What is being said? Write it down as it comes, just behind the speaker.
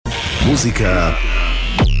מוזיקה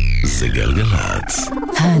זה גלגלצ.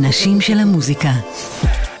 האנשים של המוזיקה.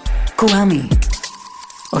 קוואמי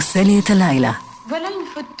עושה לי את הלילה. Voilà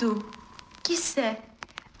une photo. Qui c'est?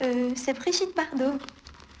 C'est Brigitte Bardot.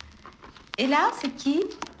 Et là, c'est qui?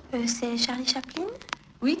 C'est Charlie Chaplin.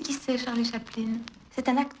 Oui, qui c'est Charlie Chaplin? C'est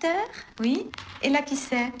un acteur? Oui. Et là, qui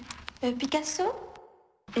c'est? Picasso?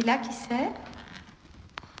 Et là, qui c'est?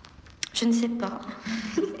 Je ne sais pas.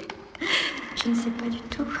 Je ne sais pas du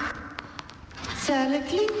tout. C'est le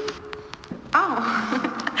clip. Ah,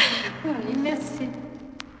 oui, merci.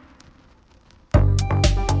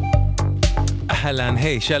 אהלן,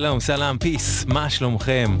 היי, שלום, סלם, פיס, מה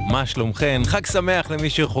שלומכם? מה שלומכם? חג שמח למי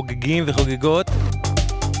שחוגגים וחוגגות.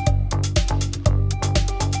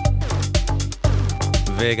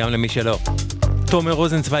 וגם למי שלא. תומר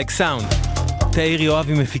רוזנצוויג סאונד, תאיר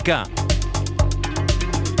יואבי מפיקה.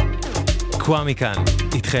 קוואמי כאן,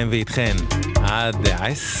 איתכם ואיתכן, עד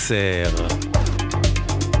 10.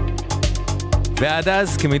 ועד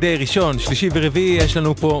אז, כמדי ראשון, שלישי ורביעי, יש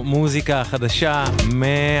לנו פה מוזיקה חדשה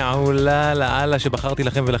מעולה לאללה שבחרתי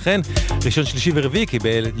לכם ולכן. ראשון, שלישי ורביעי, כי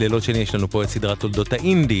בלילות שני יש לנו פה את סדרת תולדות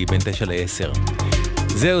האינדי בין 9 ל-10.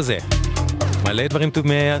 זהו זה. מלא דברים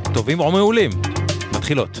טובים או מעולים.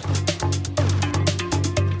 מתחילות.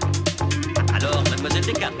 Alors, mademoiselle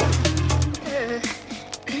Descartes.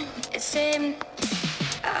 C'est...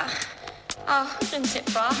 Ah, je ne sais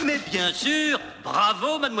pas. Mais bien sûr, bravo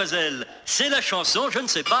mademoiselle. C'est la chanson, je ne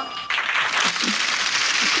sais pas.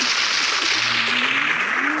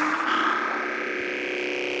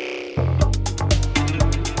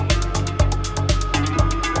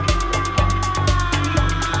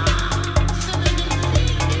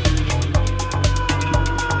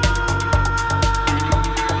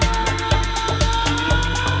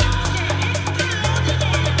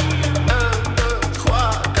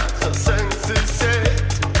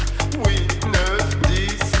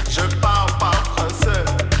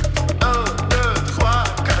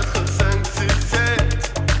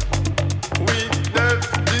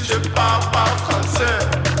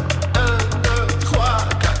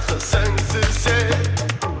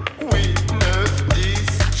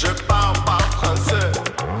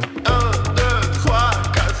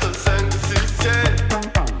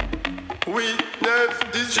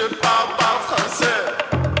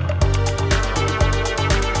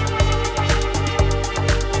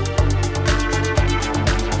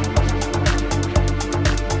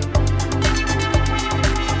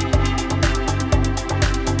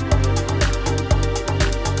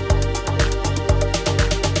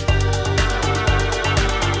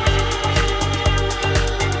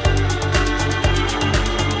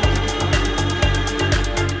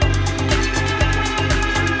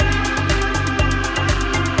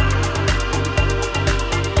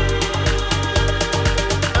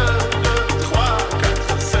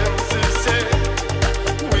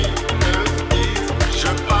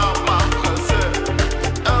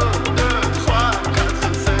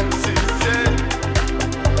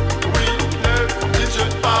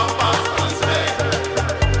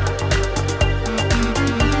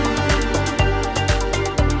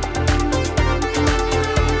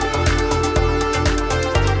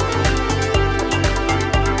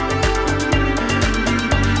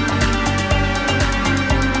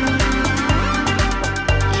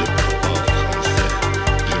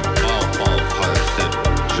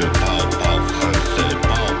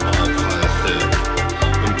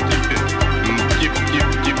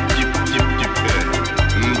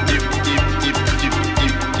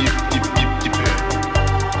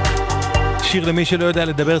 שיר למי שלא יודע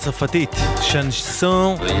לדבר צרפתית,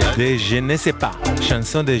 שאנסון דה ז'נספה,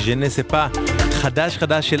 שאנסון דה ז'נספה, חדש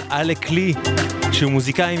של אלק לי, שהוא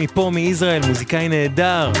מוזיקאי מפה מישראל, מוזיקאי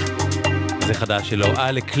נהדר, זה חדש שלו,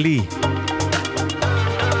 אלק לי.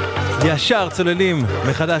 ישר צוללים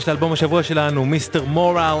מחדש לאלבום השבוע שלנו, מיסטר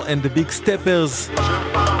מורל and the Big Steppers,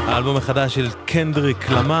 האלבום החדש של קנדריק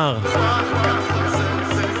למר,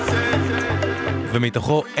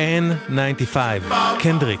 ומתוכו N95,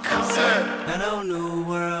 קנדריק.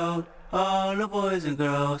 All the boys and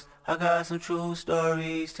girls, I got some true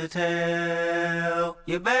stories to tell.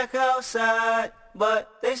 You're back outside, but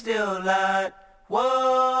they still lied. Whoa,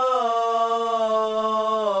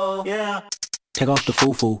 yeah. Take off the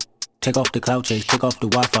foo-foo, take off the cloud chase, take off the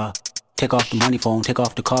Wi-Fi, take off the money phone, take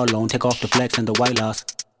off the car loan, take off the flex and the white loss,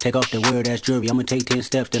 take off the weird ass jewelry. I'ma take 10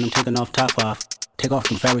 steps, then I'm taking off top off. Take off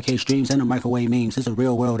them fabricated dreams and the microwave memes. It's a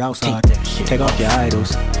real world outside. Take off your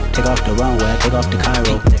idols. Take off the runway. Take off the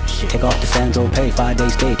Cairo. Take off the Sandro Pay. 5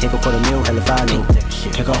 days stay. Take a quarter meal. Hella final.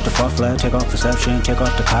 Take off the fuck flag. Take off perception. Take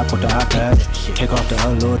off the cop with the iPad. Take off the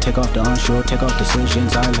allure. Take off the unsure. Take off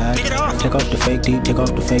decisions I lack. Take off the fake deep. Take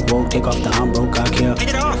off the fake woke. Take off the I'm broke. I care.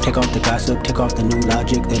 Take off the gossip. Take off the new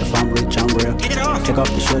logic. That if I'm rich, I'm real. Take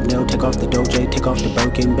off the should know. Take off the Doja. Take off the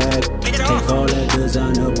Birkin bag. Take all that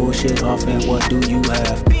designer bullshit off and what do you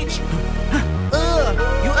have? Bitch,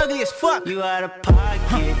 you ugly as fuck. You out of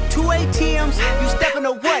pocket. 2 ATMs, you stepping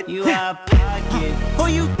to what? You out of pocket. Who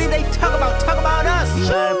you think they talk about? Talk about us. You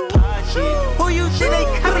out of pocket. Who you think they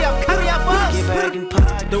carry up us? Get back in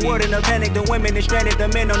pocket. The world in a panic, the women is stranded, the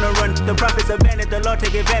men on the run. The profits abandoned, the law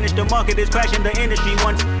take advantage. The market is crashing, the industry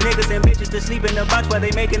wants niggas and bitches to sleep in the box while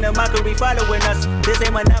they making a mockery following us. This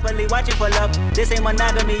ain't monopoly, watching for love. This ain't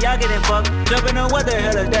monogamy, y'all getting fucked. Jumping on what the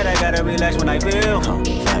hell is that? I gotta relax when I feel.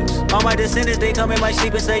 All my descendants, they come in my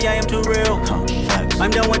sleep and say I am too real.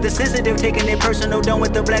 I'm done with the sensitive, taking it personal. Done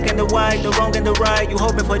with the black and the white, the wrong and the right. You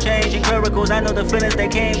hoping for change and miracles. I know the feelings that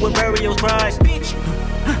came with burial cries. Bitch,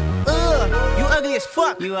 you ugly as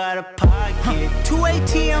fuck. You out of pocket. 2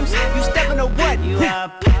 ATMs, you stepping to what? You out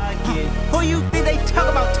of pocket. Who you think they talk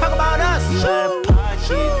about? Talk about us. You out of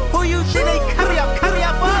pocket. Who you think they carry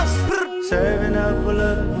up us? Serving up a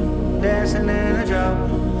look, dancing in a drop.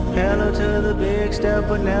 Hello to the big step,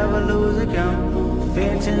 but never lose a count.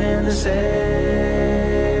 Venting in the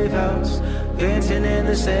safe house. Venting in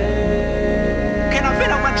the safe. Can I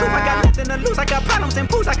vent on my truth? I got nothing to lose. I got problems and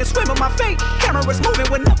pools. I can swim with my fate. Cameras moving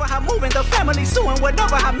whenever I'm moving. The family suing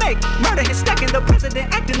whatever I make. Murder is stacking. The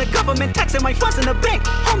president acting. The government taxing my funds in the bank.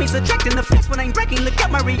 Homies ejecting the fence when I'm breaking. Look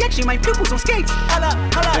at my reaction. My pupils on skates. Hold up.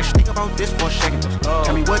 Let's think about this for a second.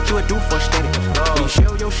 Tell me what you would do for status. When you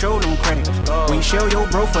show your show, no credit. When you show your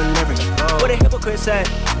bro for leverage. What a hypocrite said.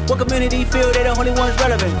 What community feel they the only ones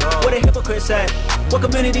relevant? What a hypocrite said. What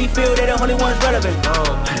community feel they the only ones relevant?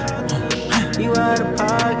 You out of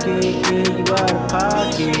pocket, yeah, you out of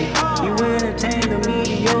pocket. You entertain the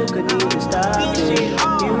mediocre, need to stop it.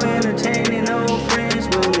 You entertaining old friends,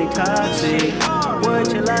 well they toxic.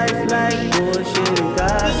 What your life like, bullshit and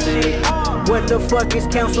gossip. What the fuck is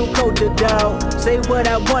council culture, dawg? Say what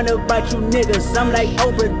I want about you niggas, I'm like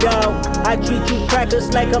Oprah, dawg. I treat you crackers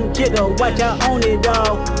like I'm Jigga, watch I own it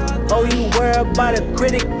all. Oh, you worry about a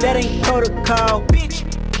critic, that ain't protocol, bitch.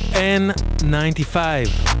 N95,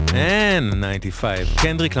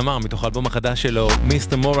 קנדריק למר מתוך האלבום החדש שלו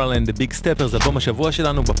Mr. Moral and the Big Steppers, אלבום השבוע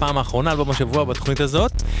שלנו בפעם האחרונה, אלבום השבוע בתוכנית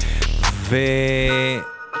הזאת.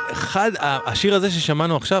 השיר הזה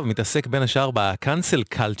ששמענו עכשיו מתעסק בין השאר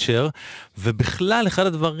ב-cancel culture, ובכלל אחד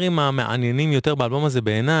הדברים המעניינים יותר באלבום הזה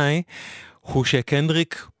בעיניי הוא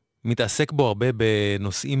שקנדריק מתעסק בו הרבה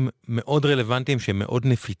בנושאים מאוד רלוונטיים שמאוד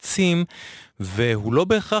נפיצים, והוא לא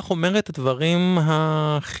בהכרח אומר את הדברים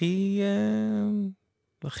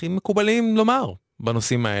הכי מקובלים לומר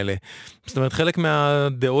בנושאים האלה. זאת אומרת, חלק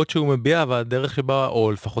מהדעות שהוא מביע והדרך שבה,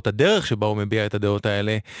 או לפחות הדרך שבה הוא מביע את הדעות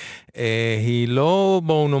האלה, היא לא,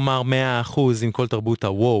 בואו נאמר 100% עם כל תרבות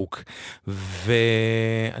הווק.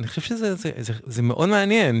 ואני חושב שזה מאוד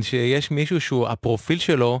מעניין שיש מישהו שהוא, הפרופיל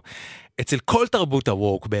שלו, אצל כל תרבות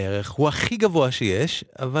הווק בערך, הוא הכי גבוה שיש,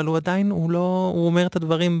 אבל הוא עדיין, הוא אומר את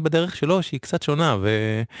הדברים בדרך שלו, שהיא קצת שונה,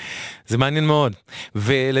 וזה מעניין מאוד.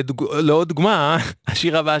 ולעוד דוגמה,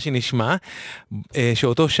 השיר הבא שנשמע,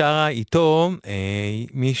 שאותו שרה איתו,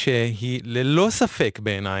 מי שהיא ללא ספק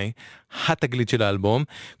בעיניי, התגלית של האלבום,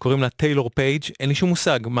 קוראים לה טיילור פייג'. אין לי שום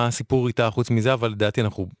מושג מה הסיפור איתה חוץ מזה, אבל לדעתי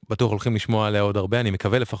אנחנו בטוח הולכים לשמוע עליה עוד הרבה, אני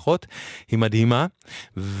מקווה לפחות. היא מדהימה,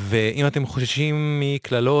 ואם אתם חוששים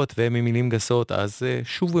מכללות וממילים גסות, אז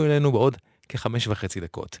שובו אלינו בעוד כ5.5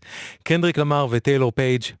 דקות. קנדריק למר וטיילור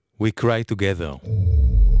פייג', We Cry Together.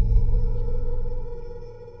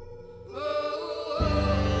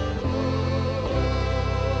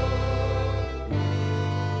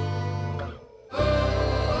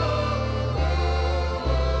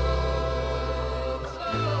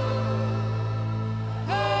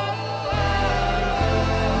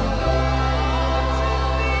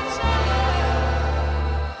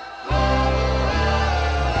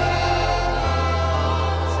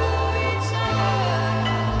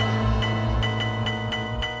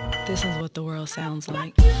 This is what the world sounds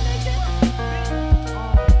like.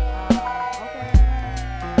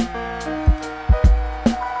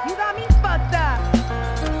 You got me fucked up.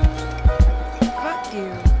 Fuck you.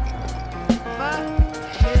 Fuck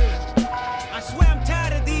you. I swear I'm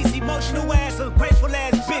tired of these emotional ass, ungrateful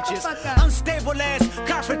ass bitches, unstable ass,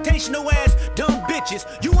 confrontational ass, dumb bitches.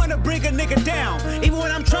 You wanna bring a nigga down, even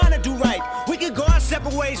when I'm trying to do right. We can go our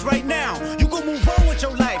separate ways right now. You gon' move on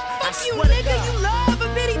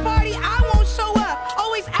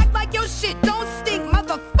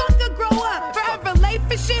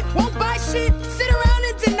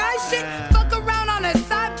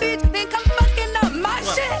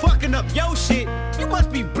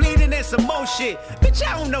bleeding and some more shit. Bitch,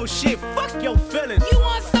 I don't know shit. Fuck your feelings. You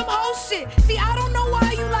want some whole shit. See, I don't know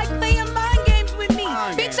why you like playing mind games with me.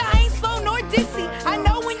 Bitch, I ain't slow nor dizzy. I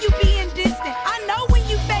know when you being distant. I know when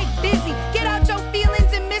you fake busy. Get out your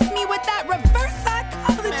feelings and miss me with that reverse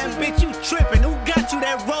psychology. Man, bitch, you tripping. Who got you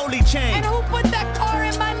that rolly chain? And who put that car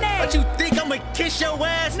in my name? But you think I'ma kiss your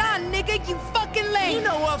ass? Nah, nigga, you fucking lame. You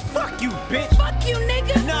know what? Fuck you, bitch. Fuck you,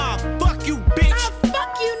 nigga. Nah, fuck you, bitch. Nah,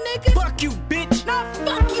 fuck you, nigga. Fuck you, bitch. Nah,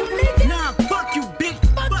 fuck you, nigga. Nah, fuck you, bitch.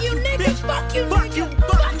 Fuck you, nigga. Fuck you, fuck nigga. you,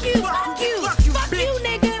 Fuck you, fuck you. Fuck you,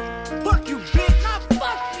 nigga. Fuck you, bitch. Nah,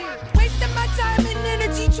 fuck you. Wasting my time and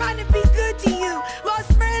energy trying to be good to you.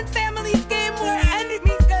 Lost friends, families, game more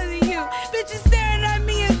enemies cause of you. Bitches staring at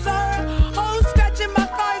me in sorrow. Hoes scratching my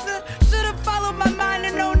cars. Should've followed my mind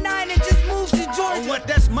in 09 and just moved to Georgia. Oh, what?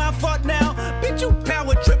 That's my fault now? Bitch, you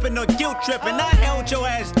power tripping or guilt tripping. I held your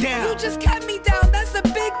ass down. You just kept me down. That's a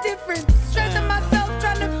big difference. Stressing myself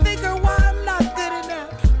trying to figure why I'm not good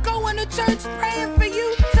enough. Going to church praying for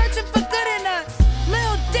you, searching for good in us.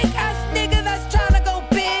 Little dick ass nigga that's trying to go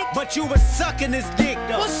big. But you was sucking this dick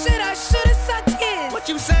though. Well shit, I should've sucked his. What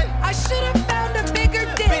you say? I should've found a bigger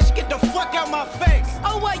dick. Bitch, get the fuck out my face.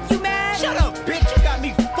 Oh what, you mad? Shut up, bitch. You got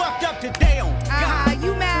me fucked up today on God.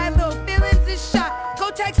 You mad? Little feelings is shot. Go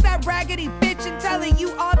text that raggedy bitch and tell her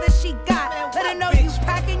you all that she got. Let her know bitch? you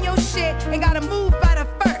packing your shit and gotta move by the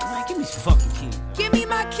first. Man, give me some fucking keys. Give me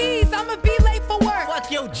my keys, I'ma be late for work.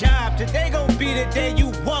 Fuck your job. Today gon' be the day you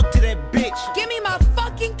walk to that bitch. Give me my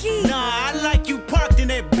fucking keys. Nah, I like you parked in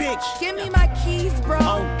that bitch. Give me my keys, bro.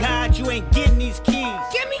 Oh God, you ain't getting these keys.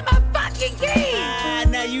 Give me my fucking keys.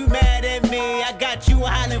 Now you mad at me. I got you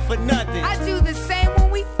hollering for nothing. I do the same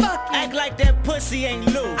when we fucking. Act like that pussy ain't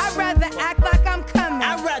loose. I'd rather act like I'm coming.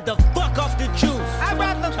 I'd rather fuck off the juice. I'd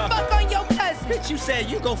rather fuck on your cousin. Bitch, you said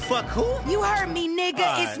you gon' fuck who? You heard me,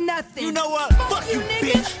 nigga. It's nothing. You know what? Fuck you,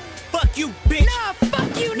 nigga. bitch. Fuck you, bitch. Nah,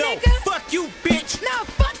 fuck you, no, nigga. Fuck you, bitch. Nah,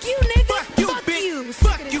 fuck you, nigga. Fuck you, bitch. You.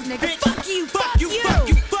 Fuck you, nigga. bitch. Fuck you. Fuck you. Fuck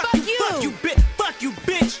you. Fuck you. Fuck you, bitch. Fuck you,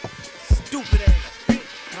 bitch. Stupid ass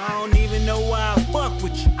bitch. I don't even know why I fuck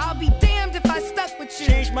with you. I'll be damned if I stuck with you.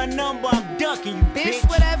 Change my number, I'm ducking you, bitch.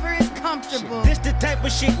 Whatever is comfortable. This the type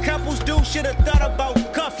of shit couples do. Should've thought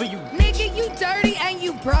about cuffing you. Nigga, you dirty and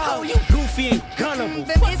you broke. Oh, you goofy and gullible.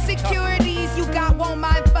 The insecurities you got won't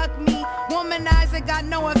mind fuck me. Womanizer got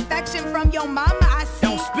no affection from your mama, I see.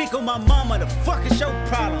 Don't speak on my mama, the fuck is your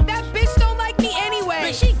problem? That bitch don't like me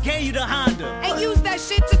anyway. Bitch, she gave you the Honda. And use that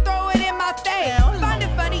shit to throw it in my face. Find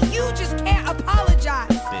it funny, you just can't apologize.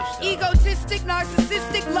 Egotistic,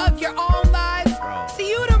 narcissistic, love your own lives. See,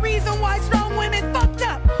 you the reason why strong women fucked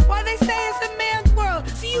up. Why they say it's a man's world.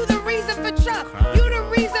 See, you the reason for Trump. You the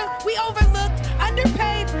reason we overlooked,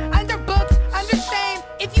 underpaid, underbooked, understained.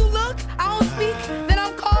 If you look, I don't speak, then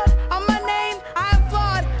I'm called on my name. I am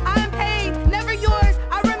flawed, I am paid, never yours,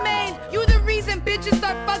 I remain. You the reason bitches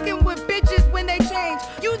start fucking with bitches when they change.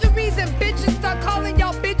 You the reason bitches start calling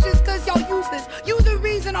y'all bitches cause y'all useless. You the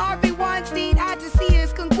reason Harvey Weinstein had to see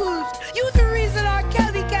his conclusion. You the reason R.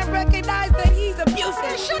 Kelly can't recognize that he's abusive.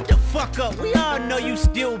 Man, shut the fuck up. We all know you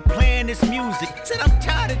still playing this music. Said I'm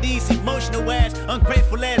tired of these emotional ass,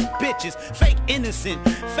 ungrateful ass bitches. Fake innocent,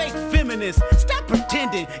 fake feminists. Stop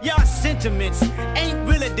pretending y'all sentiments ain't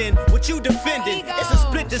realer than what you defending. It's a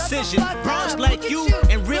split decision. Bros like you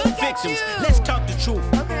and real victims. Let's talk the truth.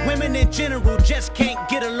 Women in general just can't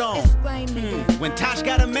get along. Explain, nigga. When Tosh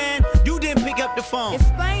got a man, you didn't pick up the phone.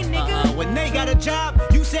 Explain, nigga. When they got a job,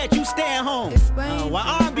 you said you stay at home. Explain. Why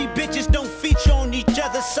R&B bitches don't feature on each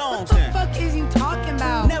other's songs? What the fuck is you talking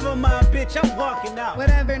about? Never mind, bitch, I'm walking out.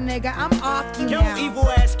 Whatever, nigga, I'm off you Your now. evil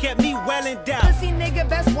ass kept me well in doubt. Pussy nigga,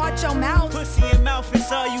 best watch your mouth. Pussy and mouth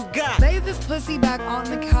is all you got. Lay this pussy back on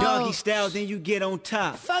the couch. Doggy style, then you get on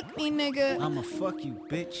top. Fuck me, nigga. I'ma fuck you,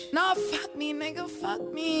 bitch. Nah, fuck me, nigga.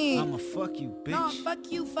 Fuck me. I'ma fuck you, bitch. Nah,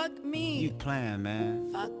 fuck you, fuck me. You playing,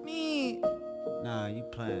 man. Fuck me. Nah, you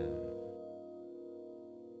playing.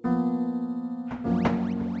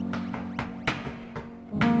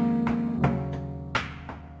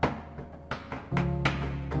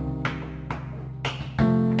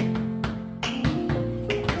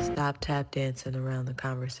 Stop tap dancing around the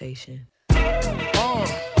conversation. Come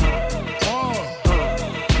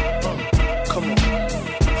on.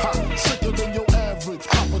 Hot, sicker than your average.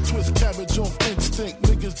 Pop a twist cabbage off instinct.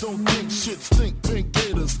 Niggas don't think shit stink. Pink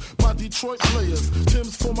Gators, my Detroit players.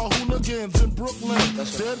 Tim's for my hooligans in Brooklyn.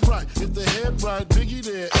 That's dead right. If the head right, Biggie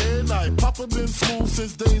there, every night. Pop Life have been smooth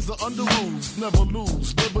since days of under rules. Never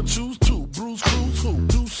lose, never choose to. Bruise, cruise, who?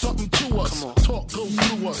 Do something to us. Talk, go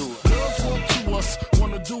through us. Girls want to us,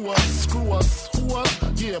 wanna do us. Screw us, who us?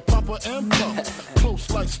 Yeah, Papa and Plum. Close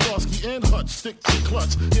like Starsky and Hutch, stick to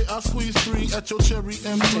clutch. Yeah, I squeeze 3 at your cherry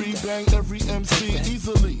M3. Bang every MC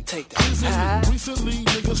easily. Recently,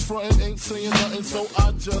 niggas frontin' ain't saying nothing, so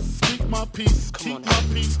I just speak my peace. Keep my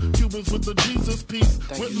peace. Cubans with the Jesus peace.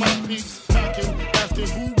 With my peace. Packing, asking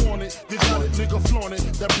who want it. You got it, nigga flaunt it.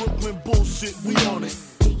 That Brooklyn bullshit, we on it.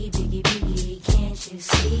 Biggie, biggie, biggie, can't you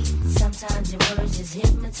see? Sometimes your words just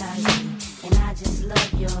hypnotize me. And I just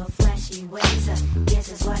love your flashy ways. Guess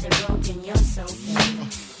that's why they're broken, you're so fake.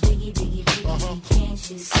 Biggie, biggie, biggie, can't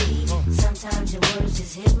you see? Sometimes your words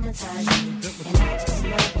just hypnotize me. And I just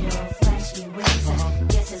love your flashy ways.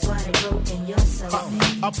 Guess that's why they're broken, you're so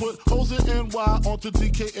fake. I put hoes in NY onto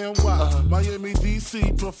DKNY. Miami,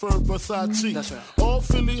 DC, prefer Versace. That's right. All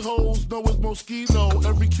Philly hoes know it's Moschino.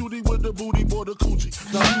 Every cutie with the booty, boy, the coochie.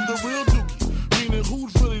 Now who's the real dookie? Meaning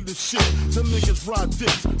who's really the shit? Them niggas ride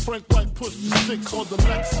dicks. Frank White pushed the 6 on the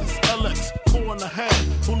Lexus LX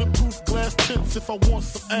 4.5. Bulletproof glass tints if I want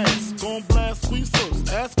some ass. Gon' blast, squeeze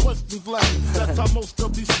first, ask questions last. That's how most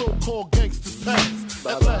of these so-called gangsters pass.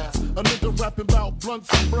 At last, a nigga rapping about blunts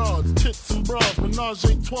and broads, tits and bras, menage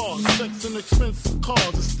a trois, sex and expensive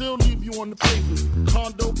cars, and still leave you on the pavement.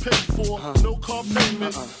 Condo paid for, no car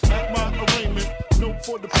payment. At my arraignment, note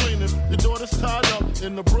for the plaintiff. Your daughter's tied up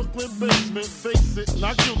in the Brooklyn basement. Face it,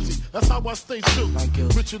 not guilty. That's how I stay still.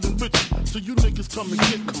 Richer than richer, so you niggas come and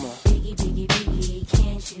get me. Come on. Biggie, biggie, biggie,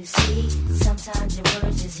 can't you see? Sometimes your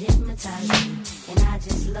words just hypnotize me. And I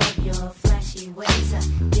just love your flashy ways.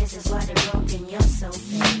 Guess that's why they're broken, you're so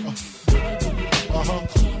fake. Biggie, biggie, biggie,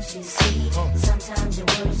 can't you see? Sometimes your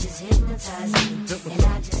words just hypnotize me. And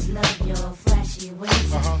I just love your flashy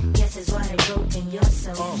ways. Guess that's why they're broken, you're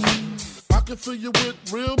so fake. I can fill you with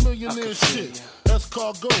real millionaire shit. That's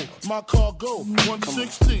cargo, my cargo,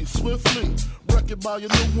 160, swiftly. Wreck it by your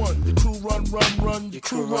new one. Your crew run, your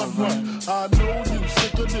crew run. I know you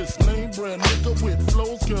sick of this name brand nigga with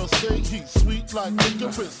flows. Girl, say he's sweet like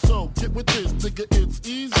licorice. So get with this, nigga, it's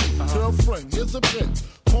easy. Girlfriend, here's a pin.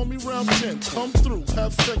 Call me round 10, come through,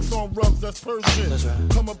 have sex on rugs, that's Persian.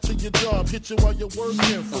 Come up to your job, hit you while you're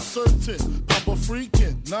working, for certain. Papa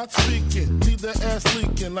freaking, not speaking, leave their ass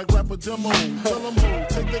leaking like rapper demo. Tell them who,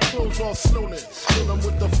 take their clothes off slowly. Kill them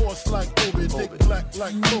with the force like Kobe, dick black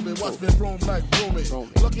like Kobe. Watch me roam like Romy.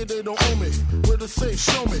 Lucky they don't owe me, where to say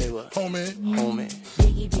show me, homie.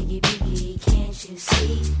 Biggie, biggie, biggie, can't you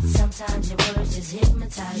see? Sometimes your words just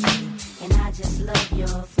hypnotize me. And I just love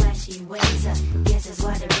your flashy ways. Guess that's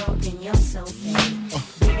why they're broken, you're so fake.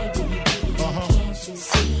 Biggie, biggie, biggie, can't you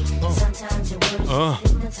see? Sometimes your words just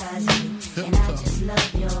hypnotize me. And I just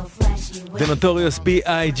love your flashy ways. The Notorious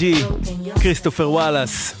B.I.G. כריסטופר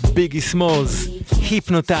וואלאס, ביגי סמולס,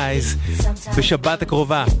 היפנוטייז. בשבת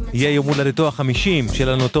הקרובה יהיה יום הולדתו ה-50 של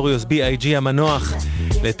הנוטוריוס B.I.G. המנוח.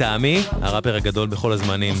 לטעמי, הראפר הגדול בכל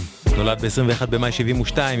הזמנים. נולד ב-21 במאי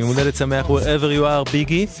 72, יום הולדת שמח wherever you are,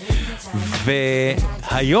 ביגי.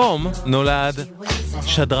 והיום נולד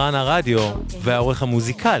שדרן הרדיו והעורך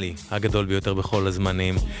המוזיקלי הגדול ביותר בכל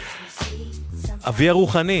הזמנים. אבי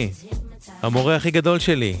הרוחני, המורה הכי גדול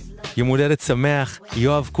שלי, יום הולדת שמח,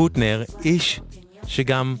 יואב קוטנר, איש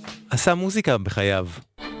שגם עשה מוזיקה בחייו.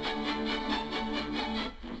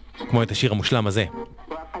 כמו את השיר המושלם הזה.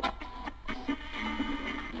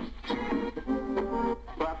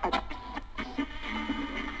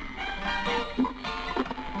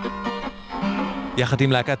 יחד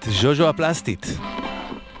עם להקת ז'וז'ו הפלסטית.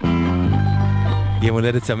 יום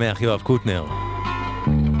הולדת שמח, יואב קוטנר.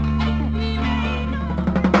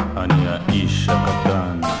 אני האיש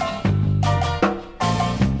הקטן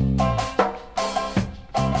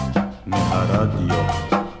מהרדיו,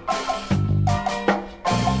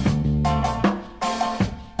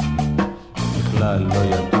 בכלל לא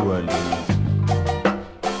ידוע לי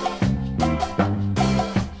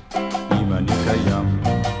אם אני קיים.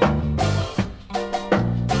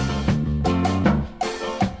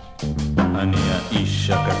 אני האיש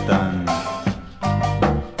הקטן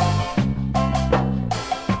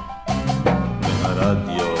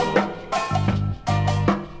מהרדיו,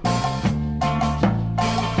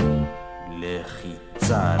 לחיצה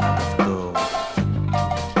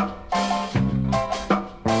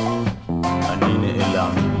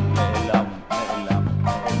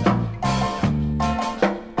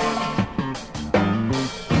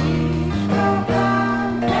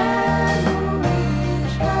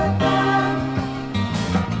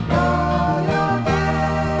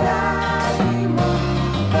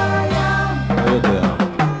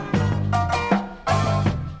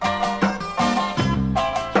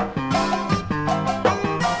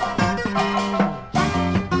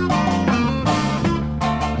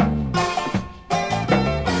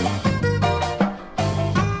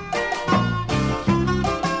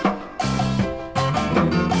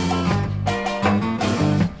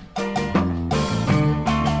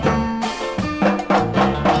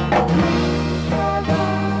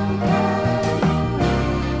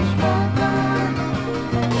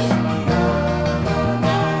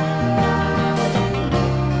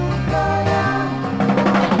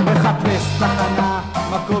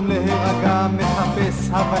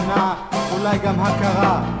אולי גם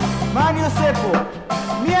הכרה. מה אני עושה פה?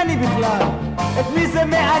 מי אני בכלל? את מי זה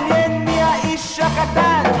מעניין? מי האיש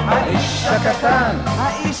הקטן? האיש הקטן.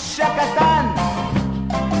 האיש הקטן.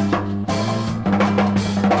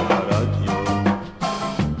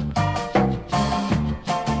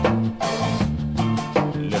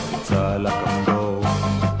 לחיצה על הכפתור,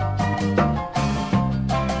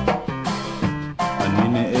 אני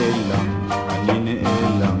נעלם, אני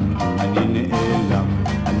נעלם, אני נעלם,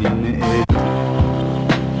 אני נעלם.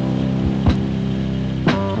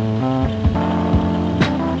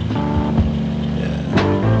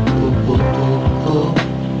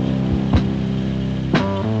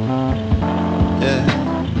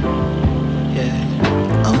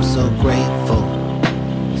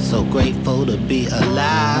 Grateful to be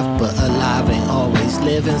alive, but alive ain't always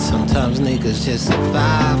living. Sometimes niggas just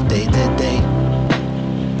survive day to day.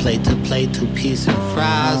 Plate to plate, 2 peas and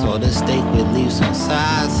fries, or the steak with leaves on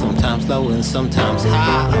sides. Sometimes low and sometimes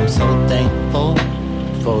high. I'm so thankful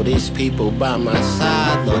for these people by my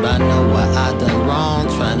side. Lord, I know what I done wrong,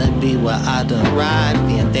 trying to be what I done right.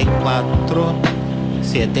 24,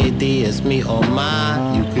 7 días, me or mine.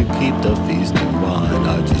 You could keep the feast in mind.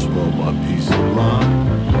 I just want my peace of mind.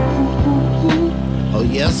 Oh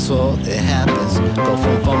yes, so it happens. Go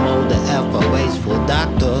from FOMO to FOH, full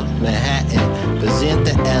doctor, Manhattan. Present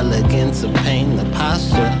the elegance of pain, the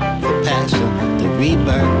posture for passion, the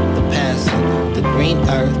rebirth, the passing, the green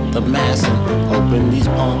earth, the massing. Open these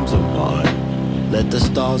palms of mine, let the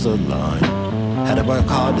stars align. Had to work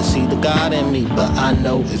hard to see the God in me, but I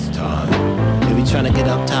know it's time. If you tryna get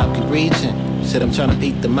up top, keep reaching. Shit, I'm tryna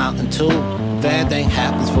peak the mountain too. If everything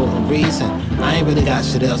happens for a reason, I ain't really got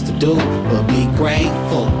shit else to do but be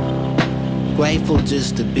grateful. Grateful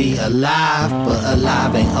just to be alive, but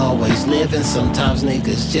alive ain't always living. Sometimes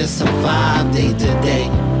niggas just survive day to day.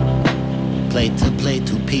 Plate to plate,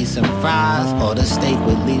 2 peas and fries, or the steak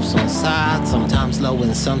with leaves on side. Sometimes low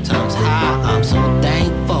and sometimes high. I'm so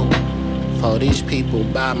thankful for these people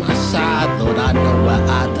by my side. Lord, I know what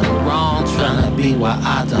I done wrong, tryna be what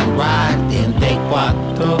I done right. In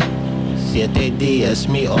 24, 7 días,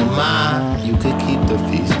 me or mine. You could keep the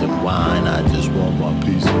feast and wine. I just want my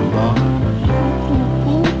peace of mind.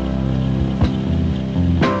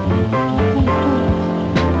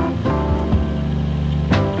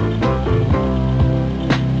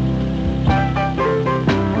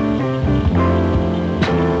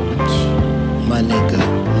 My nigga,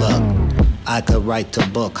 look, I could write a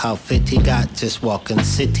book how fit he got just walking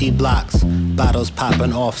city blocks. Bottles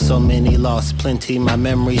popping off, so many lost, plenty my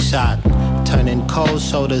memory shot. Turning cold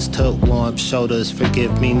shoulders to warm shoulders,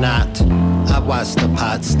 forgive me not. I watch the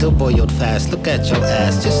pot, still boiled fast, look at your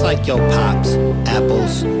ass, just like your pops.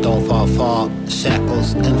 Apples, don't fall far, shackles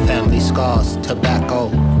and family scars. Tobacco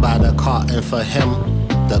by the carton for him.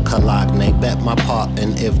 The cologne bet my part,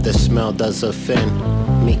 and if the smell does offend,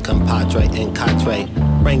 me compadre and cadre,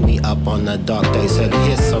 bring me up on the dark days, said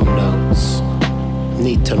here's some notes.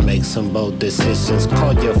 Need to make some bold decisions.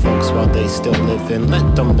 Call your folks while they still living.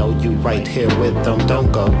 Let them know you right here with them.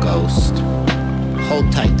 Don't go ghost. Hold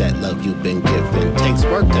tight that love you've been given. Takes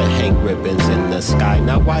work to hang ribbons in the sky.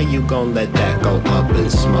 Now why you gon' let that go up in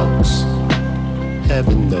smokes?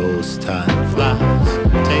 Heaven knows time flies.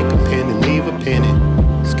 Take a penny, leave a penny.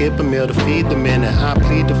 Skip a meal to feed the minute. I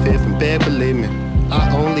plead the fifth in bed, believe me. I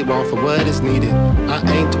only want for what is needed. I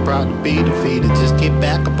ain't too proud to be defeated. Just get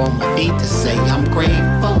back up on my feet to say I'm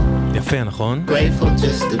grateful. יפה, נכון? Grateful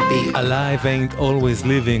just to be Alive ain't always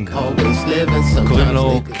living. Always living. קוראים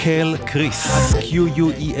לו קל קריס,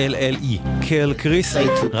 Q-U-E-L-L-E. קל קריס,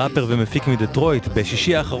 ראפר ומפיק מדטרויט.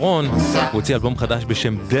 בשישי האחרון הוא הוציא אלבום חדש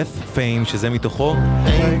בשם Death Fame, שזה מתוכו.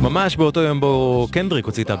 ממש באותו יום בו קנדריק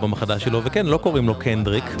הוציא את האלבום החדש שלו, וכן, לא קוראים לו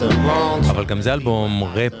קנדריק, אבל גם זה אלבום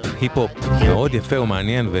ראפ, היפ-הופ, מאוד יפה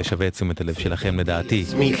ומעניין ושווה את תשומת הלב שלכם לדעתי.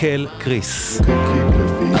 קל קריס,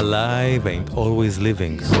 Alive ain't always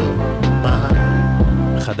living.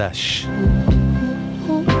 חדש.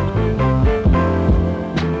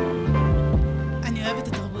 אני אוהבת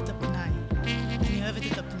את תרבות הפנאי. אני אוהבת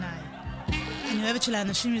את הפנאי. אני אוהבת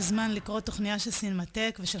שלאנשים יש זמן לקרוא תוכניה של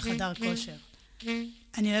סינמטק ושל חדר כושר.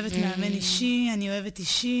 אני אוהבת מאמן אישי, אני אוהבת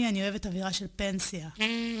אישי, אני אוהבת אווירה של פנסיה.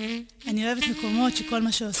 אני אוהבת מקומות שכל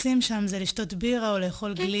מה שעושים שם זה לשתות בירה או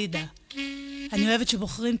לאכול גלידה. אני אוהבת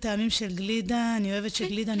שבוחרים טעמים של גלידה, אני אוהבת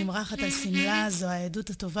שגלידה נמרחת על סמלה, זו העדות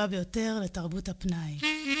הטובה ביותר לתרבות הפנאי.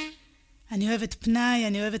 אני אוהבת פנאי,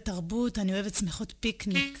 אני אוהבת תרבות, אני אוהבת שמחות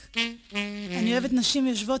פיקניק. אני אוהבת נשים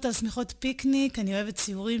יושבות על שמחות פיקניק, אני אוהבת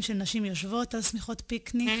ציורים של נשים יושבות על שמחות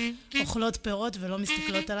פיקניק, אוכלות פירות ולא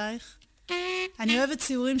מסתכלות עלייך. אני אוהבת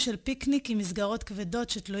ציורים של פיקניק עם מסגרות כבדות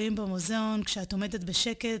שתלויים במוזיאון, כשאת עומדת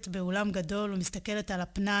בשקט באולם גדול ומסתכלת על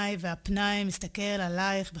הפנאי, והפנאי מסתכל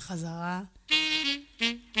עלייך בחזרה.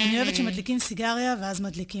 אני אוהבת שמדליקים סיגריה ואז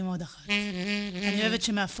מדליקים עוד אחת. אני אוהבת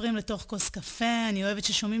שמאפרים לתוך כוס קפה, אני אוהבת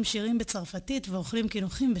ששומעים שירים בצרפתית ואוכלים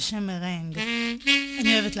קינוחים בשם מרנג.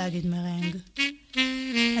 אני אוהבת להגיד מרנג.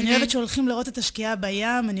 אני אוהבת שהולכים לראות את השקיעה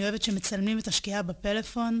בים, אני אוהבת שמצלמים את השקיעה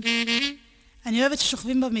בפלאפון. אני אוהבת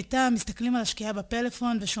ששוכבים במיטה, מסתכלים על השקיעה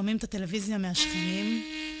בפלאפון ושומעים את הטלוויזיה מהשכנים.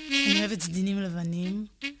 אני אוהבת סדינים לבנים.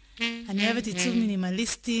 אני אוהבת עיצוב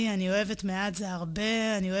מינימליסטי, אני אוהבת מעט זה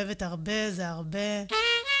הרבה, אני אוהבת הרבה זה הרבה.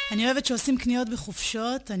 אני אוהבת שעושים קניות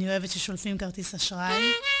בחופשות, אני אוהבת ששולפים כרטיס אשראי.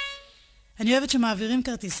 אני אוהבת שמעבירים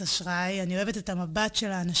כרטיס אשראי, אני אוהבת את המבט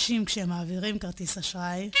של האנשים כשהם מעבירים כרטיס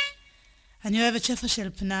אשראי. אני אוהבת שפע של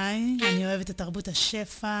פנאי, אני אוהבת את תרבות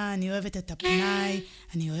השפע, אני אוהבת את הפנאי,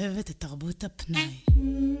 אני אוהבת את תרבות הפנאי.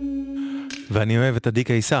 ואני אוהב את עדי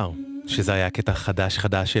קיסר, שזה היה קטע חדש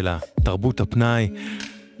שלה, תרבות הפנאי.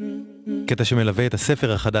 קטע שמלווה את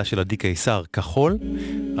הספר החדש של עדי קיסר, כחול,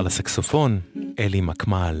 על הסקסופון, אלי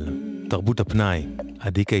מקמל. תרבות הפנאי,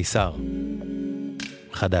 עדי קיסר.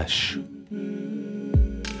 חדש.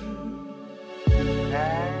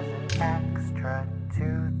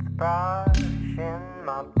 Brush in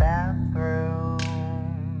my bathroom,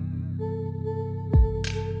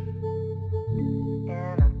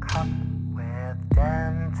 in a cup with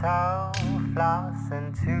dental floss and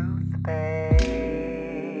toothpaste.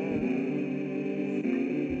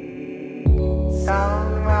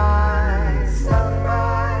 Sunrise,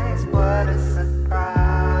 sunrise, what a surprise.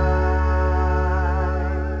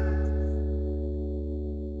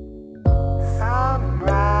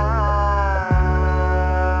 Sunrise.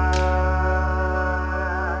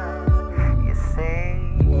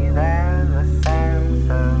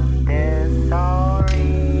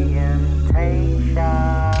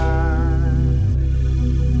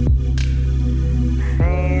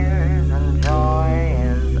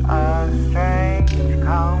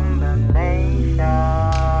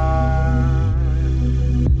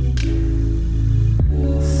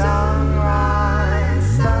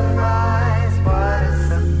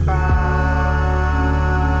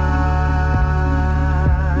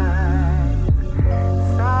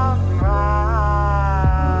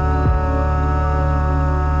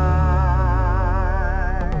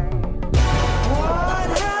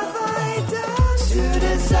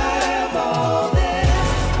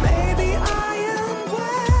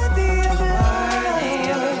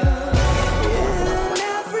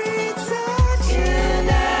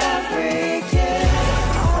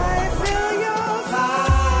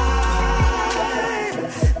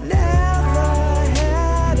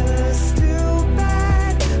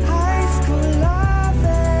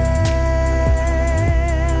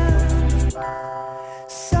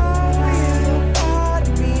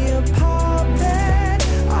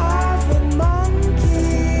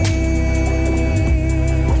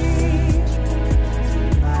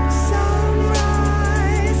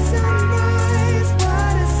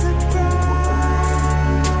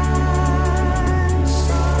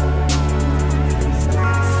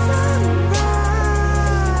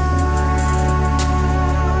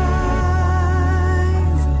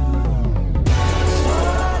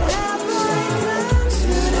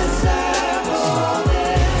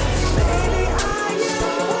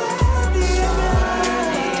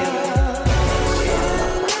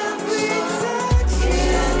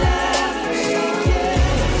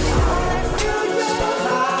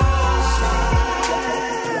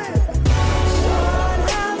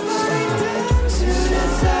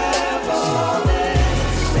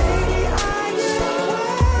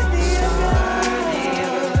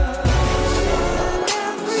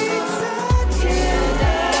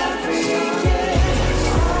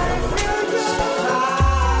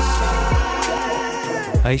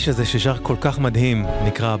 האיש הזה ששר כל כך מדהים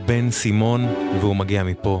נקרא בן סימון, והוא מגיע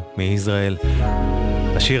מפה, מישראל.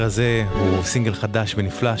 השיר הזה הוא סינגל חדש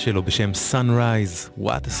ונפלא שלו בשם Sunrise,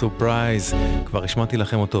 What a Surprise. כבר השמעתי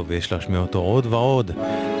לכם אותו ויש להשמיע אותו עוד ועוד.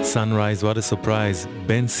 Sunrise, What a Surprise,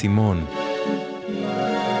 בן סימון.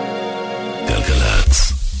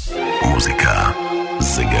 גלגלץ, מוזיקה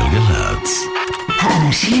זה גלגלץ.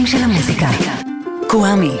 האנשים של המוזיקה.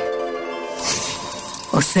 קוואמי.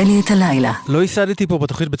 עושה לי את הלילה. לא ייסדתי פה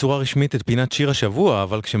בתוכנית בצורה רשמית את פינת שיר השבוע,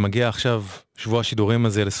 אבל כשמגיע עכשיו שבוע השידורים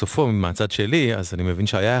הזה לסופו מהצד שלי, אז אני מבין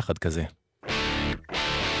שהיה אחד כזה.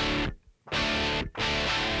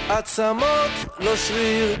 עצמות לא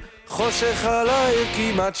שריר, חושך עליי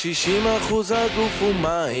כמעט 60% הגוף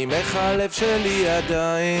ומים, איך הלב שלי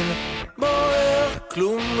עדיין בוער,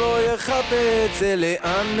 כלום לא יחפה את זה,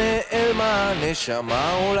 לאן נעלמה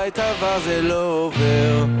נשמה, אולי טבע זה לא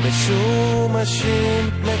עובר. משומשים,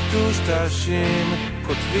 מטושטשים,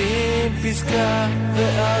 כותבים פסקה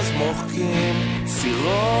ואז מוחקים,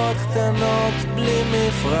 סירות קטנות בלי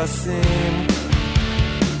מפרשים.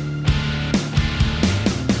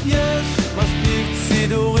 יש מספיק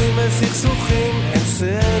סידורים וסכסוכים, אין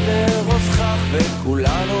סדר או שכח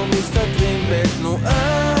וכולנו מסתדרים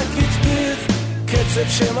בתנועה קצבית, קצב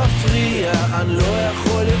שמפריע, אני לא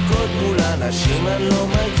יכול לרקוד מול אנשים, אני לא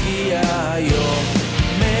מגיע היום.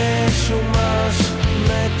 משומש,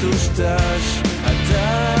 מטושטש,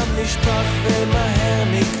 הדם נשפך ומהר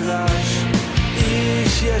נקרש,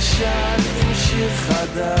 איש ישן עם שיר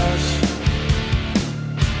חדש.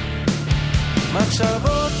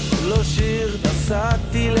 מחשבות לא שיר,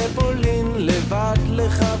 נסעתי לפולין לבד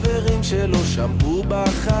לחברים שלא שמעו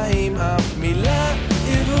בחיים אף מילה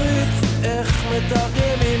עברית, איך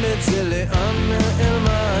מתרגמים את זה, לאן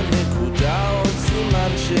נעלמה נקודה, עוד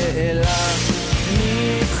סימן שאלה.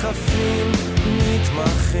 מתחפים,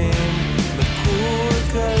 מתמחים,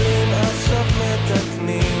 מקולקלים, עכשיו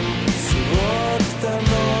מתקנים, סירות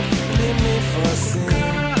קטנות בלי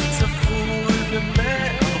מפרשים, צפוי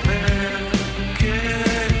ומערבב,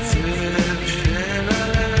 קצב של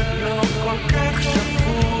הלב לא כל כך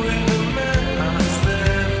שפוי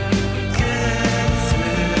ומעזב, קצב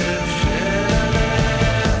של הלב.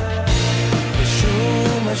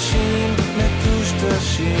 משומשים,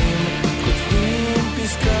 מטושטשים, כותבים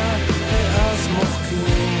פסקה ואז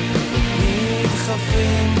מוחקים,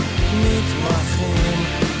 מתחפים, מתמחים,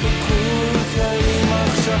 מקולקלים,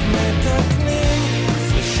 עכשיו מתקנים.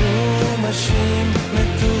 משומשים,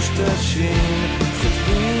 מטושטשים,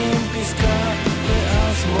 כותבים פסקה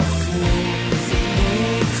ואז מוחקים,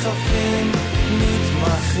 מתחפים,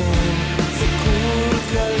 מתמחים,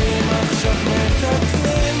 מקולקלים, עכשיו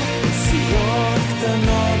מתקנים. סירות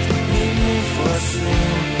קטנות בלי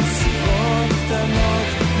מפרשים, סירות קטנות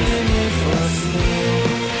בלי מפרשים.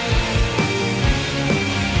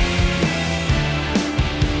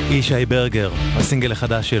 ישי ברגר, הסינגל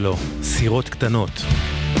החדש שלו, סירות קטנות.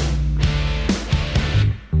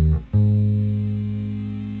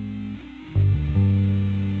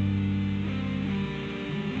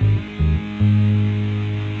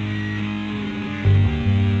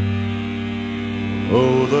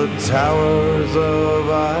 Oh, the towers of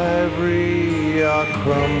ivory are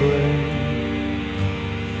crumbling,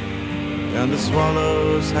 and the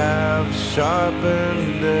swallows have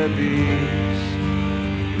sharpened their beaks.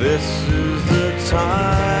 This is the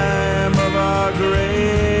time of our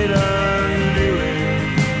great undoing.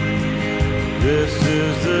 This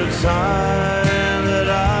is the time that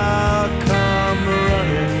I'll come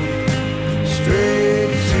running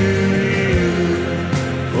straight to you,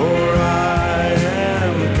 for I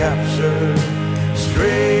am captured.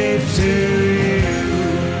 Straight to you,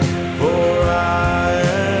 for I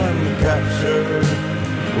am captured.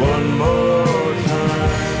 One more time.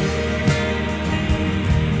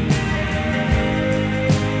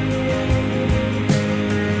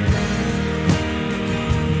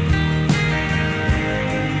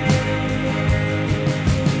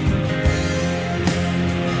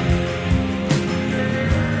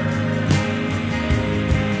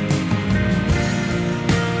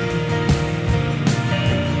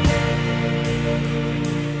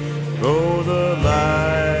 Though the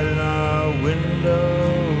light in our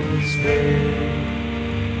windows fade,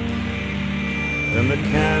 and the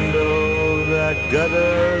candle that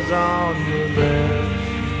gutters on the bed,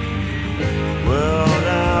 well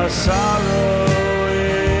now sorrow,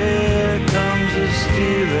 here comes a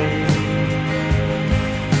stealing,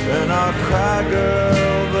 and I'll cry,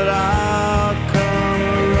 girl, but I'll come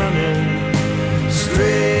running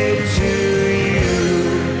straight to you,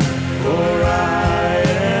 for I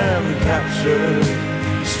am captured.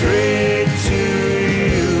 Straight to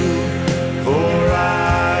you, for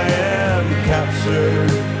I am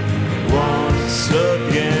captured once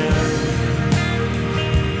again.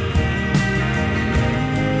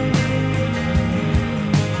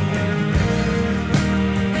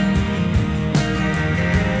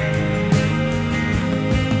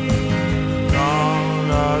 Gone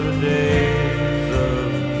are the days of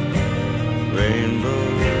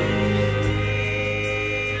rainbows,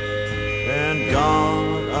 and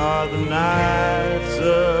gone are the nights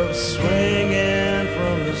of swinging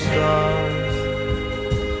from the stars.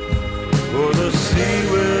 For the sea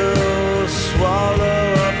will swallow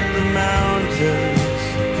up the mountains,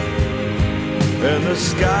 and the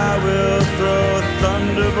sky will throw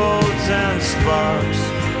thunderbolts and sparks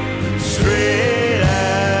straight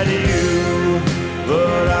at you.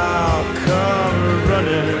 But I'll come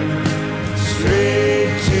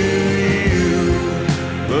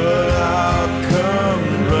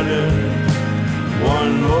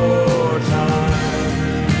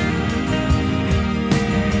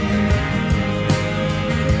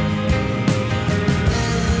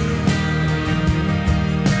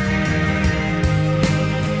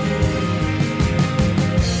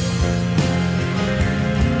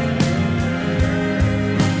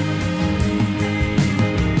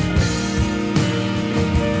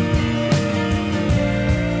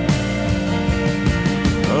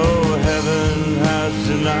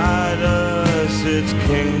its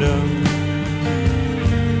kingdom.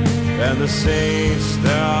 And the saints,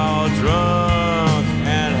 they're all drunk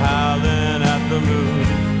and howling at the moon.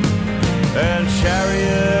 And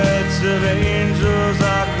chariots of angels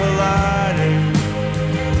are colliding.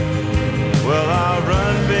 Well, I'll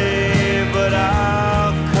run, babe, but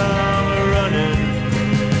I'll come running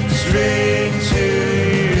straight to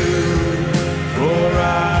you, for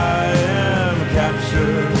I am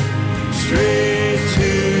captured. Straight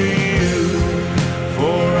to you,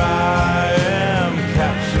 for I am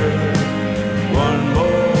captured. One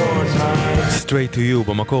more time. Straight to you,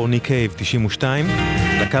 במקור ניק קייב, 92.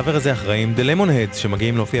 לקאבר הזה אחראים The Lemonheads,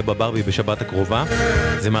 שמגיעים להופיע בברבי בשבת הקרובה.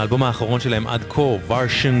 זה מהאלבום האחרון שלהם עד כה,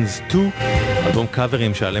 Versions 2, אלבום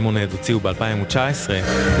קאברים שהלמונהדס הוציאו ב-2019.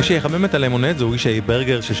 מי שיחמם את הלמונהדס הוא ישי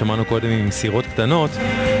ברגר ששמענו קודם עם סירות קטנות,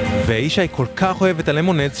 וישי כל כך אוהב את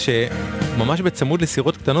הלמונהדס שממש בצמוד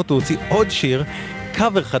לסירות קטנות הוא הוציא עוד שיר,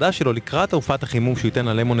 קאבר חדש שלו לקראת הופעת החימום שהוא ייתן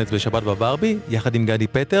ללמונהדס בשבת בברבי, יחד עם גדי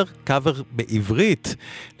פטר, קאבר בעברית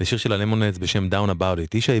לשיר של הלמונהדס בשם Down About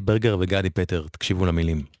It. ישי ברגר וגדי פטר, תקשיבו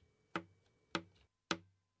למילים.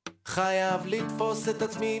 חייב לתפוס את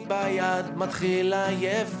עצמי ביד, מתחיל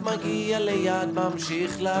עייף, מגיע ליד,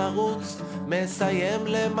 ממשיך לרוץ, מסיים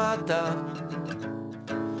למטה.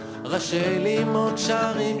 ראשי לימוד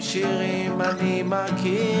שרים שירים, אני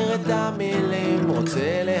מכיר את המילים,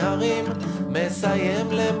 רוצה להרים, מסיים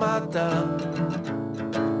למטה.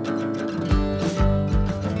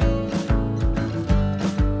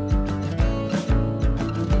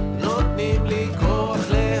 נותנים לי כוח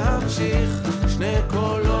להמשיך, שני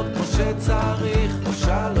קולות כמו שצריך, או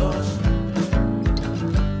שלוש.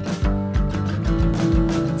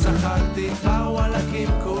 צחקתי כבר וואלקים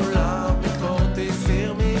כולם, מקורתי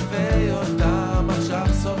סירמי ויותם, עכשיו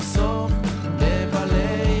סוף סוף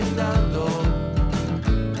מבלה עם דנדו.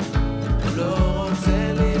 לא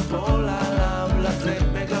רוצה ליפול עליו, לצאת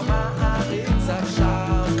מגמה אריץ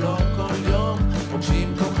עכשיו, לא כל יום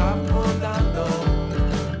פוגשים כוכב כמו דנדו.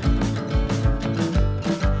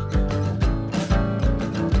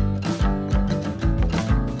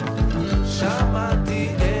 שמעתי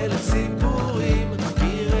אלף סיפורים,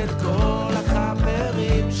 מכיר את כל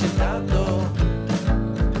החברים שדנדו.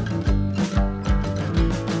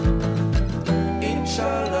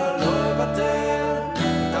 אינשאללה לא אבטל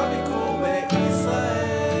את הביקור בישראל.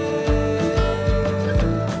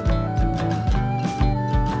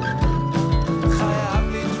 חייב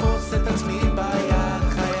לתפוס את עצמי ביד,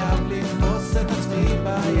 חייב לתפוס את עצמי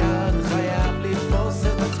ביד, חייב לתפוס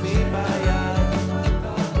את עצמי ביד.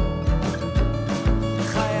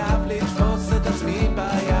 חייב לתפוס את עצמי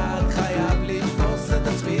ביד, חייב לתפוס את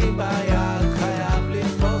עצמי ביד, חייב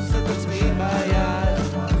לתפוס את עצמי ביד.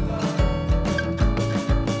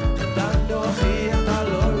 דנדו אחי אתה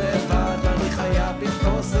לא לבד, אני חייב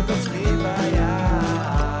לתפוס את עצמי ביד.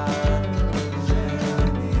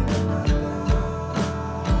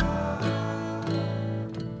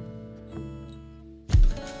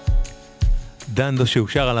 דנדו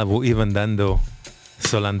שאושר עליו הוא איוון דנדו,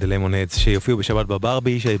 סולן דה למונהדס, שיופיעו בשבת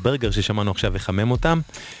בברבי, ישי ברגר ששמענו עכשיו וחמם אותם.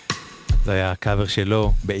 זה היה הקאבר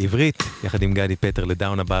שלו בעברית, יחד עם גדי פטר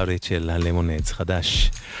לדאון אבאוט איט של הלמונהדס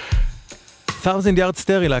חדש. Thousand Yard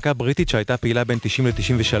Stare היא להקה בריטית שהייתה פעילה בין 90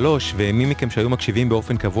 ל-93, ומי מכם שהיו מקשיבים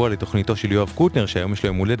באופן קבוע לתוכניתו של יואב קוטנר, שהיום יש לו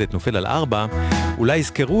יום הולדת נופל על 4, אולי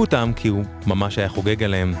יזכרו אותם כי הוא ממש היה חוגג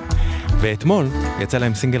עליהם. ואתמול יצא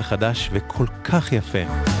להם סינגל חדש וכל כך יפה,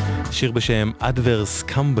 שיר בשם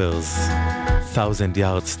Adverse Cumbers, Thousand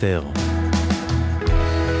Yard Stare.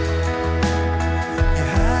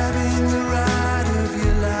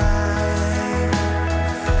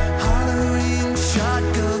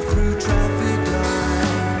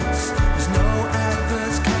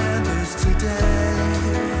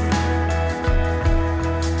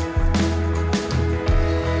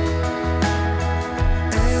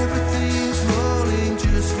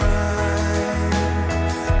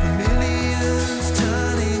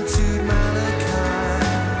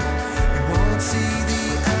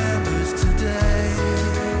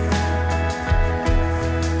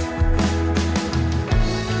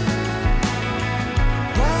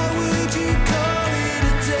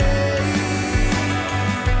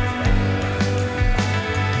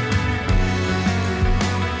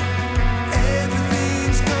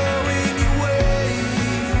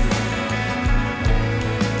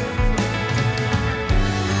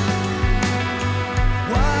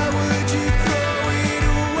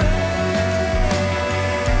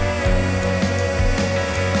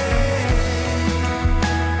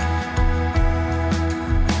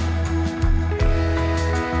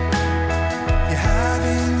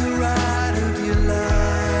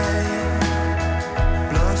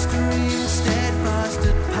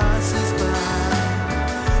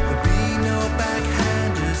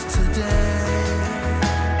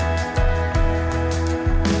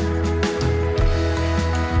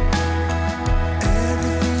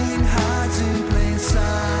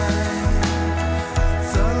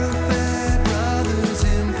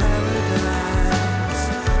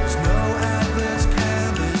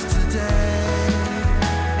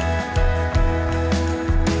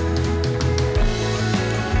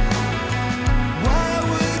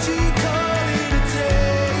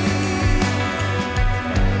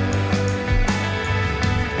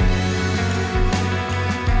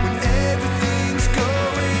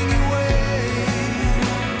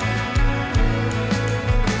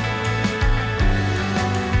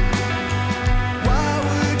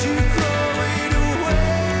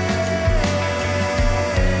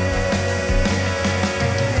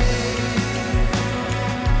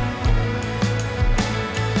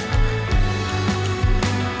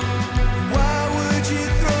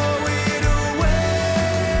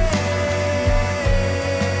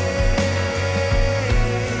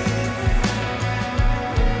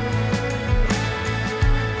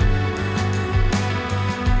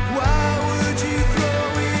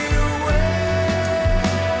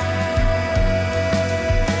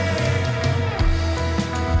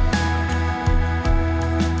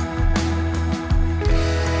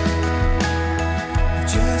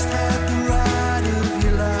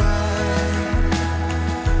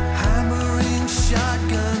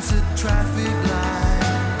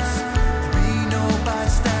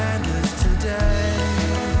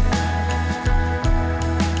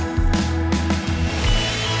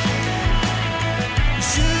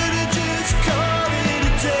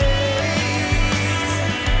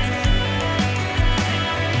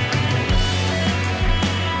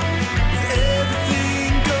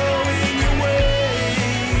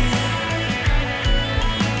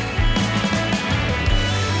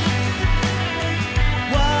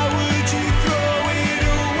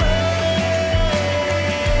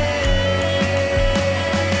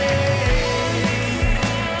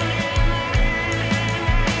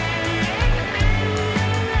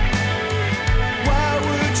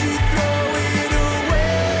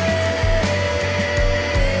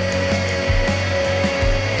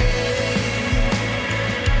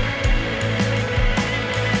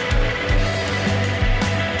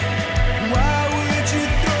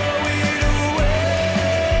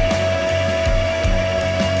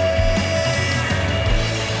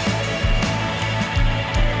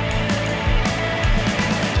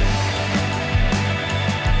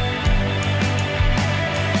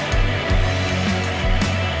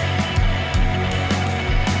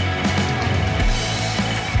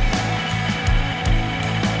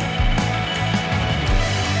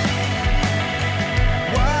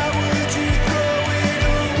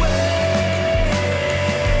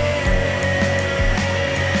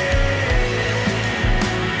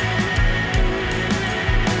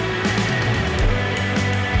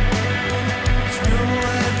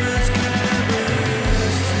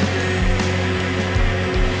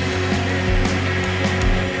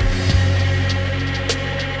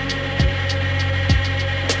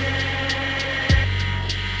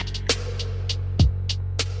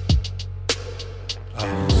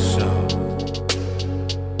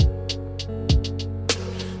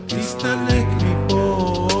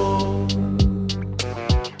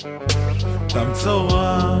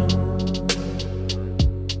 תמצורה,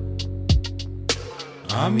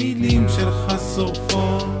 המילים שלך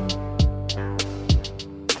שורפות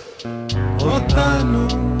אותנו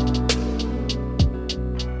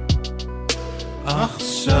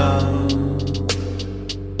עכשיו.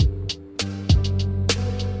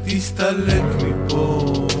 תסתלק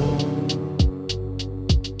מפה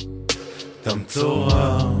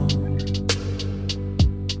תמצורה,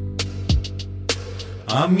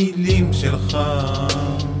 המילים שלך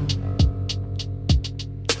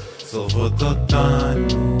שורפות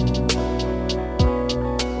אותנו.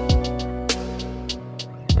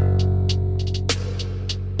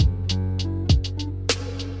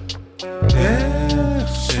 איך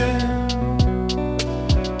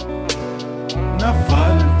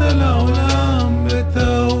שנפלת לעולם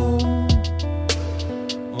בטעות,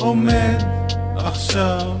 עומד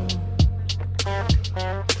עכשיו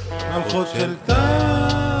מלכות של טעם.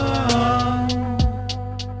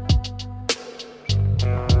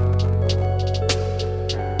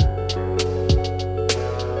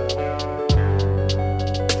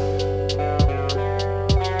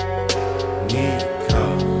 ניקח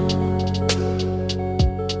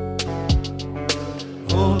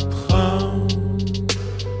אותך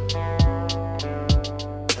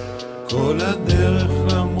כל הדרך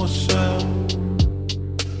למושב,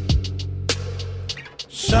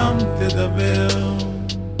 שם תדבר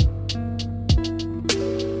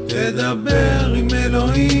עם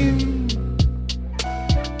אלוהים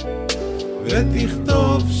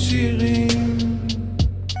ותכתוב שירים.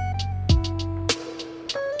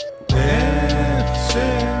 איך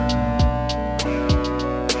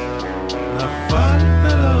שנפלת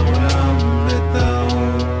לעולם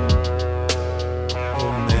בטעות,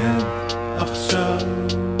 עומד עכשיו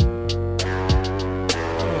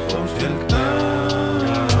במקום של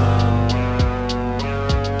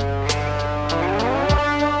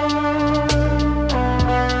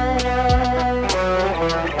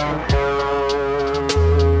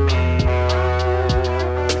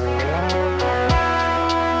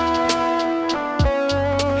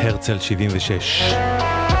הרצל 76.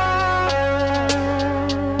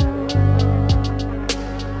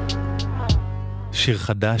 שיר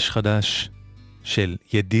חדש של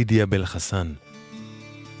ידידיה בלחסן.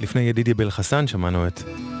 לפני ידידיה בלחסן שמענו את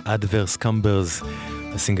Adverse Cumbers,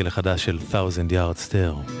 הסינגל החדש של Thousand Yard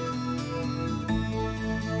Stare.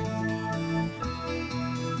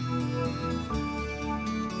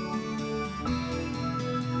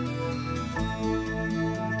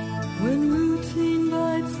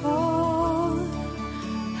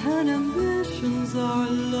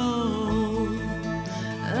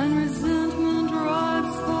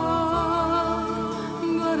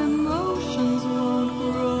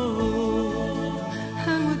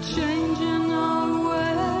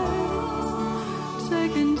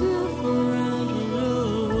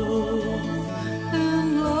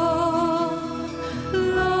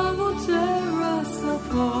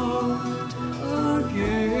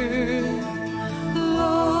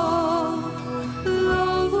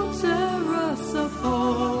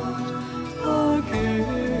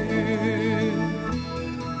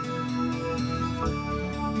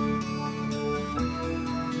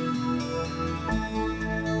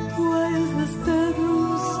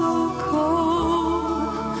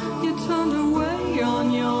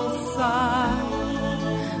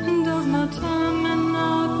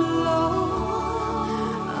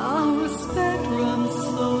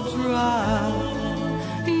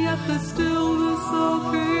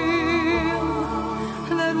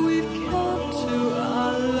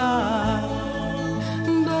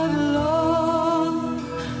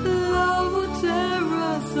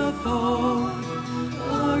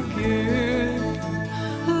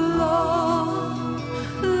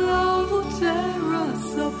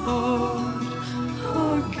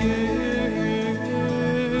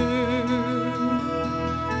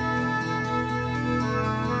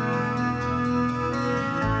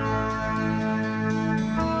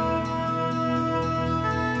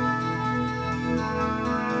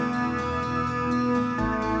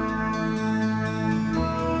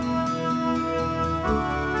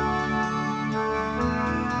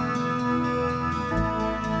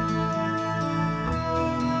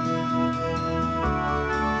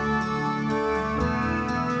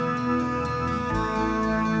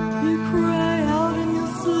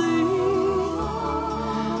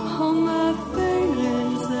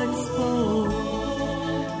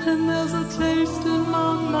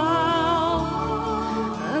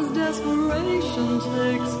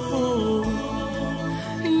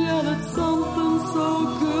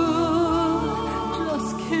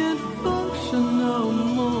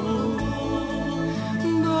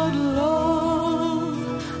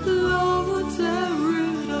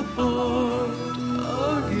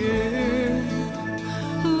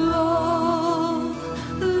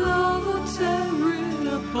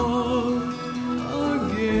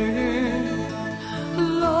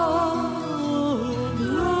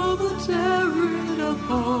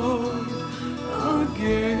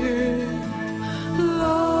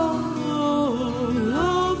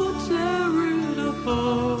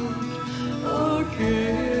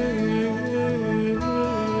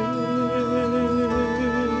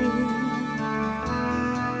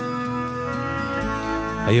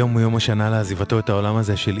 היום הוא יום השנה לעזיבתו את העולם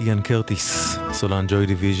הזה של איאן קרטיס, סולן ג'וי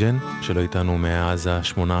דיוויז'ן, שלא איתנו מאז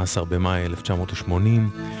ה-18 במאי 1980.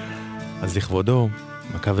 אז לכבודו,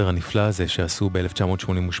 הקאבר הנפלא הזה שעשו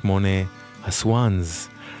ב-1988, הסוואנס,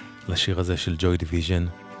 לשיר הזה של ג'וי דיוויז'ן,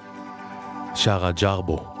 שרה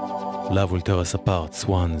ג'רבו, Love Will Tear Us Apart,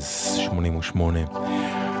 סוואנס, 88.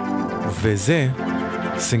 וזה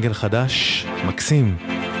סינגל חדש, מקסים,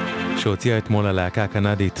 שהוציאה אתמול הלהקה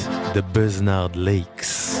הקנדית, The Besnard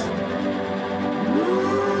Lakes.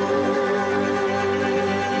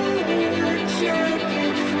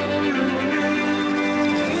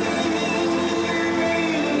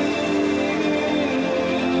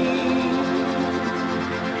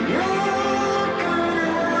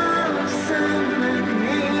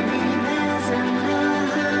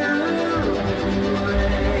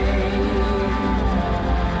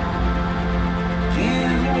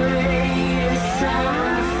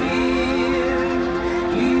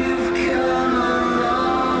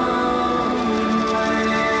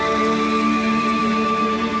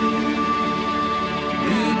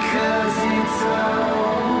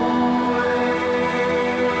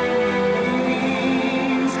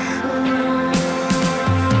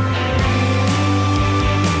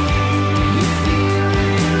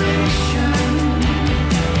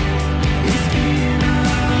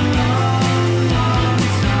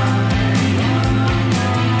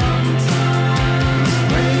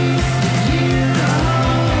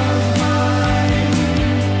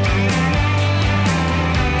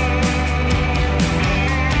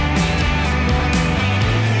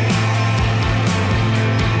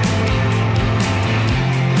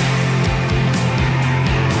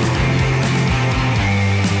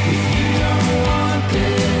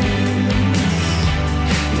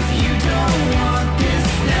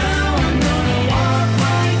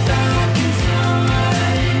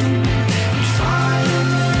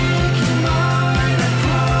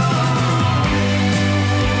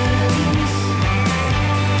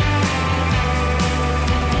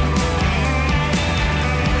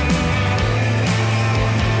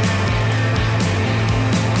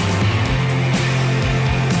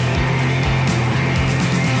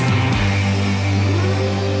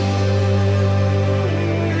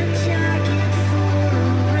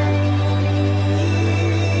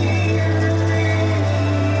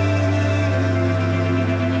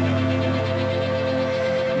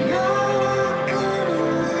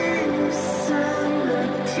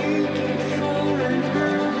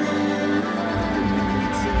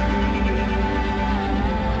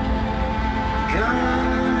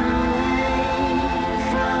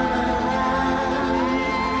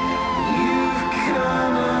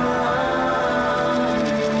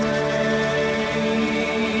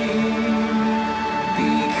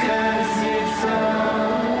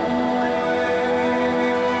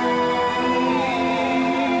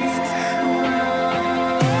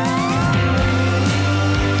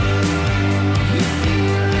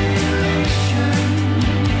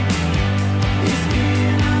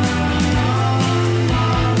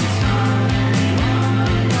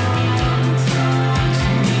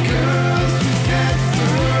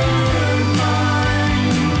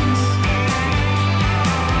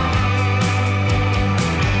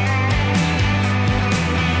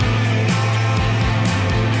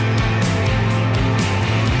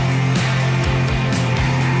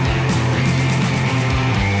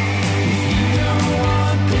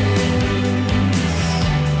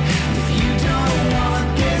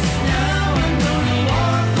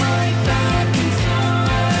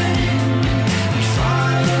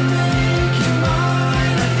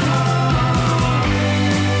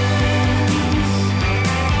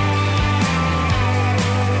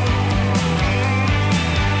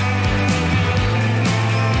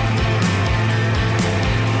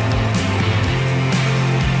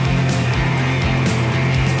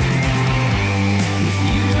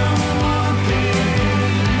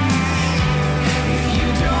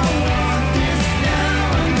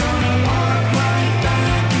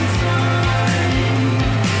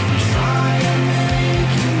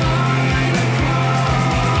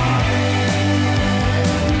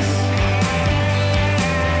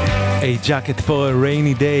 A jacket for a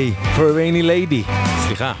rainy day, for a rainy lady.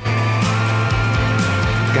 סליחה.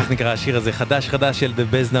 כך נקרא השיר הזה, חדש של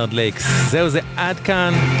The Besnard Lakes. זהו, זה עד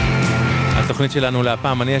כאן התוכנית שלנו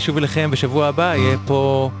להפעם. אני אשוב אליכם בשבוע הבא, יהיה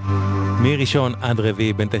פה מראשון עד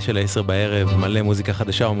רביעי בין 9 ל-10 בערב, מלא מוזיקה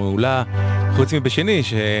חדשה ומעולה, חוץ מבשני,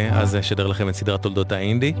 שאז אשדר לכם את סדרת תולדות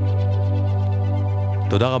האינדי.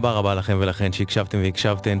 תודה רבה רבה לכם ולכן שהקשבתם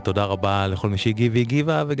והקשבתן, תודה רבה לכל מי שהגיב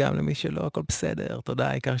והגיבה וגם למי שלא, הכל בסדר, תודה,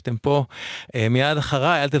 העיקר שאתם פה. מיד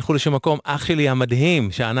אחריי, אל תלכו לשום מקום, אח שלי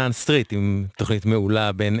המדהים, שענן סטריט, עם תוכנית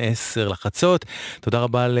מעולה בין 10 לחצות. תודה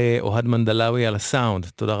רבה לאוהד מנדלאוי על הסאונד,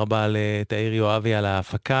 תודה רבה לתאיר יואבי על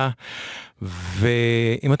ההפקה,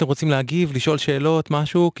 ואם אתם רוצים להגיב, לשאול שאלות,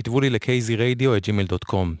 משהו, כתבו לי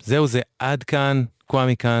ל-kzradio@gmail.com. זהו זה, עד כאן,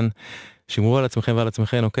 קוואמי כאן, שמרו על עצמכם ועל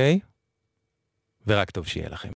עצמכם, אוקיי? ורק טוב שיהיה לכם.